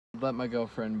I've let my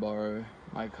girlfriend borrow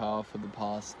my car for the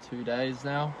past 2 days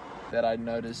now. That I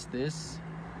noticed this.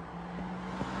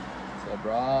 It's a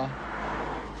bra.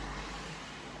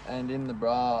 And in the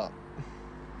bra,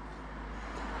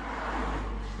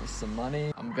 there's some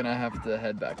money. I'm gonna have to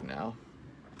head back now.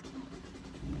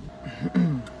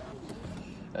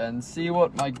 And see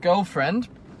what my girlfriend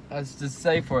has to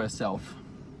say for herself.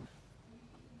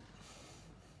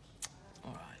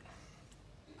 Alright.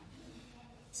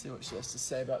 See what she has to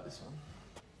say about this one.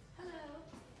 Hello.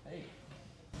 Hey.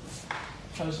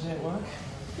 How's your day at work?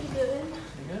 Pretty good.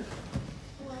 You good?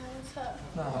 Why, what's up?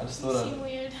 No, I just You thought seem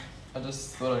weird.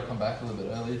 I'd come back a little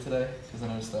bit earlier today because I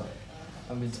noticed that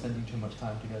I've been spending too much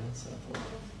time together, so I thought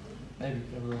maybe we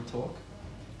could have a little talk.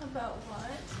 About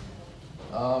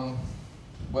what?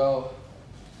 Well,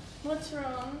 What's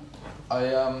wrong?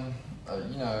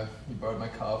 you know, you borrowed my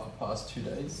car for the past 2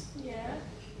 days Yeah.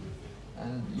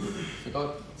 and you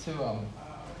forgot to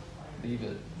leave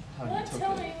it how you What? took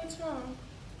Tell it. me, what's wrong?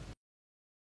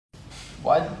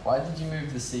 Why did you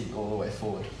move the seat all the way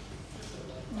forward?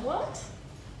 What?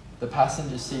 The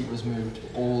passenger seat was moved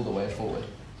all the way forward.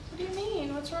 What do you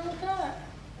mean? What's wrong with that?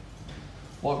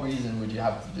 What reason would you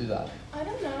have to do that? I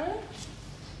don't know.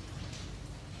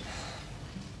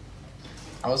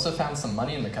 I also found some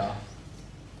money in the car.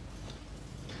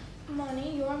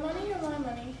 Money? Your money or my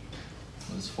money?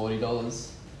 It was $40.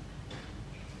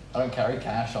 I don't carry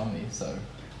cash on me, so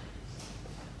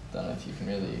don't know if you can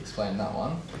really explain that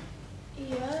one.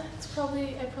 Yeah,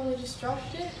 I probably just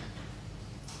dropped it.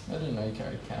 I didn't know you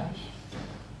carried cash.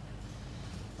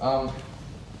 Well,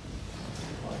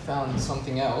 I found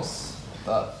something else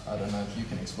that I don't know if you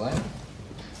can explain.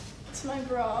 It's my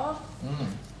bra.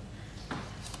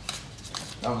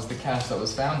 That was the cash that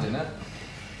was found in it.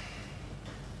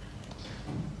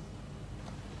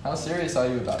 How serious are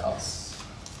you about us?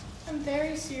 I'm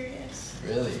very serious.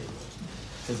 Really?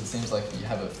 Because it seems like you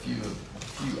have a few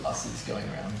us's going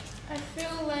around. I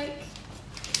feel like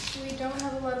we don't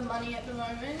have a lot of money at the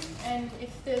moment, and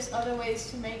if there's other ways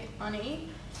to make money,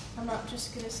 I'm not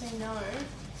just gonna say no.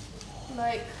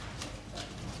 Like,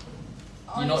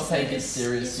 You're not honestly, taking it this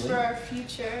seriously? is for our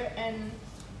future, and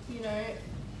you know,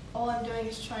 all I'm doing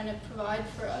is trying to provide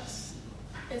for us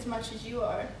as much as you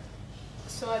are.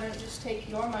 So I don't just take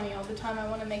your money all the time. I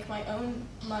want to make my own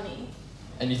money.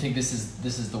 And you think this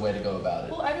is the way to go about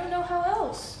it? Well, I don't know how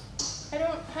else. I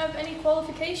don't have any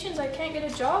qualifications. I can't get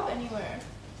a job anywhere.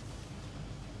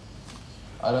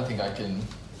 I don't think I can.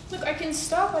 Look, I can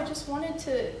stop. I just wanted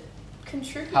to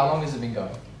contribute. How long has it been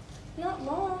going? Not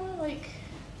long, like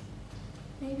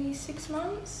maybe 6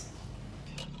 months.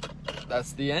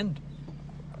 That's the end.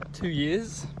 2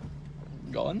 years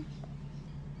gone.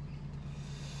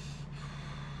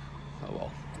 Oh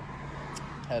well.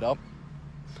 Head up.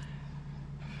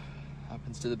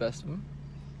 Happens to the best of them.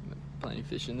 Plenty of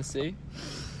fish in the sea.